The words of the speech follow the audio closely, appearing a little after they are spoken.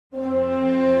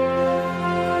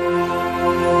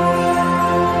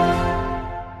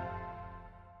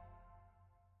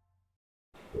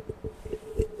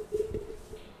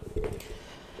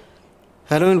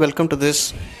Hello and welcome to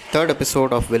this third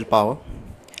episode of Willpower.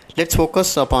 Let's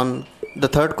focus upon the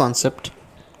third concept,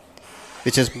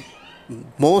 which is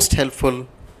most helpful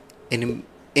in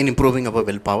improving our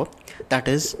willpower, that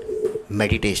is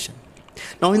meditation.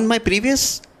 Now, in my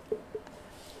previous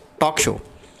talk show,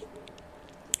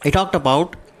 I talked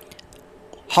about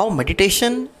how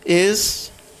meditation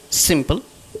is simple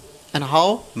and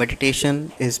how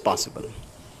meditation is possible.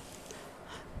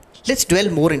 Let's dwell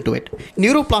more into it.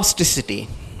 Neuroplasticity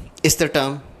is the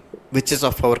term which is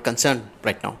of our concern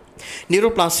right now.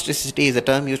 Neuroplasticity is a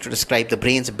term used to describe the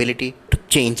brain's ability to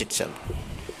change itself.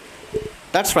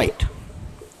 That's right.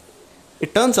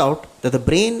 It turns out that the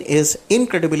brain is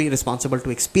incredibly responsible to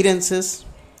experiences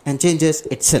and changes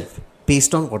itself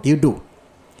based on what you do.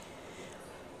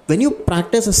 When you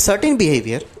practice a certain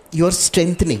behavior, you are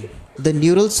strengthening the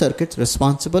neural circuits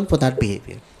responsible for that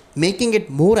behavior, making it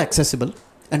more accessible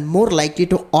and more likely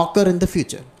to occur in the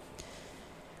future.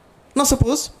 Now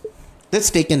suppose, let's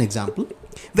take an example.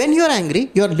 When you are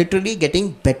angry, you are literally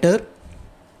getting better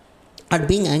at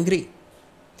being angry.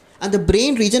 And the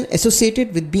brain region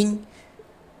associated with being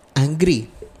angry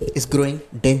is growing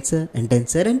denser and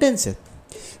denser and denser.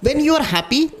 When you are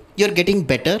happy, you are getting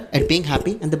better at being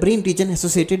happy, and the brain region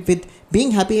associated with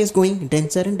being happy is going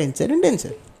denser and denser and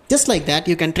denser. Just like that,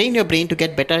 you can train your brain to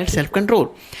get better at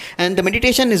self-control. And the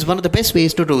meditation is one of the best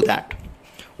ways to do that.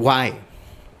 Why?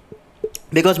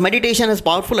 Because meditation has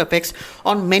powerful effects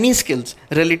on many skills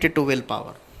related to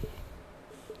willpower.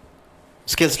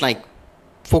 Skills like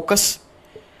focus,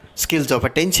 skills of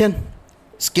attention,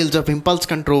 skills of impulse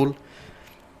control,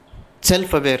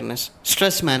 self-awareness,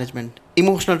 stress management,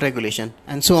 emotional regulation,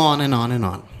 and so on and on and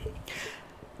on.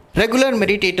 Regular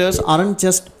meditators aren't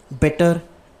just better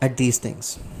at these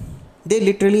things. They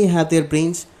literally have their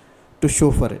brains to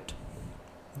show for it.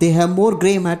 They have more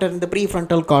grey matter in the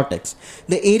prefrontal cortex,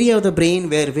 the area of the brain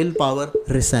where willpower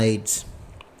resides,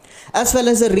 as well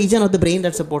as the region of the brain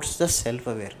that supports the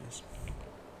self-awareness.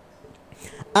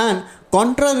 And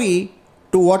contrary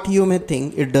to what you may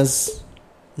think, it does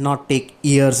not take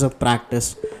years of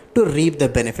practice to reap the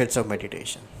benefits of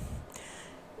meditation.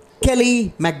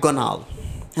 Kelly McGonigal,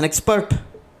 an expert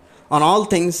on all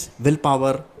things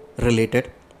willpower related,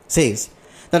 says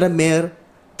that a mere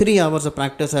 3 hours of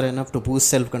practice are enough to boost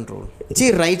self-control.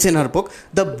 She writes in her book,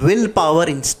 The Willpower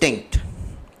Instinct,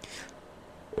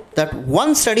 that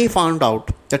one study found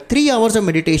out that 3 hours of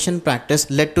meditation practice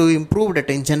led to improved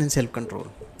attention and self-control.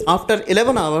 After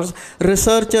 11 hours,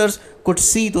 researchers could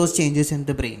see those changes in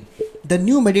the brain. The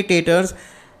new meditators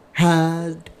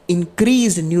had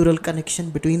increased neural connection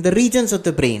between the regions of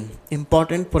the brain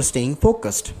important for staying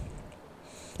focused,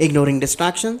 ignoring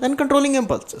distractions, and controlling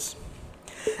impulses.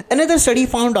 Another study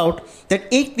found out that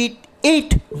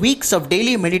 8 weeks of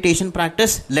daily meditation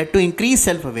practice led to increased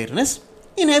self-awareness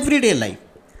in everyday life,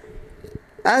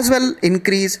 as well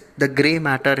increase the grey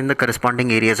matter in the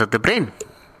corresponding areas of the brain.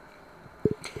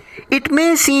 It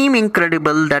may seem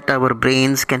incredible that our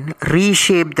brains can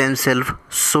reshape themselves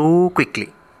so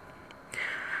quickly,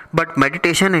 but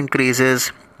meditation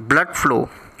increases blood flow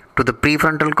to the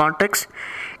prefrontal cortex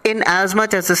in as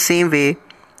much as the same way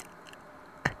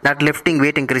that lifting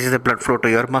weight increases the blood flow to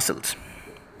your muscles.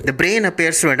 The brain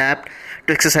appears to adapt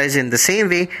to exercise in the same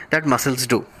way that muscles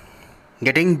do,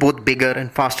 getting both bigger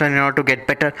and faster in order to get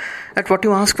better at what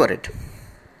you ask for it.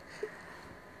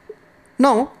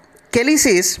 Now, Kelly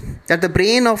says that the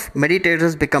brain of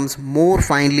meditators becomes more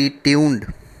finely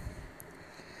tuned.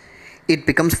 It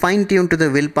becomes fine-tuned to the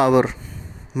willpower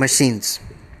machines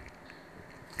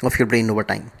of your brain over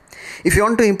time. If you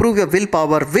want to improve your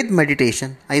willpower with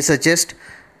meditation, I suggest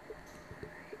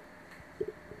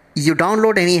you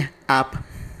download any app.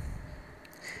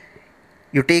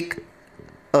 You take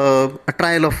a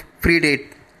trial of free day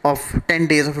of 10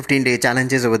 days or 15 day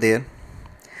challenges over there.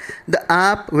 The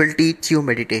app will teach you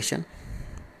meditation.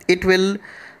 It will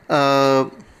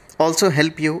also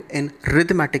help you in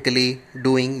rhythmically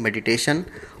doing meditation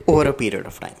over a period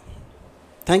of time.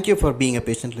 Thank you for being a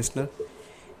patient listener.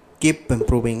 Keep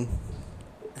improving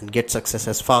and get success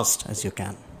as fast as you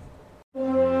can.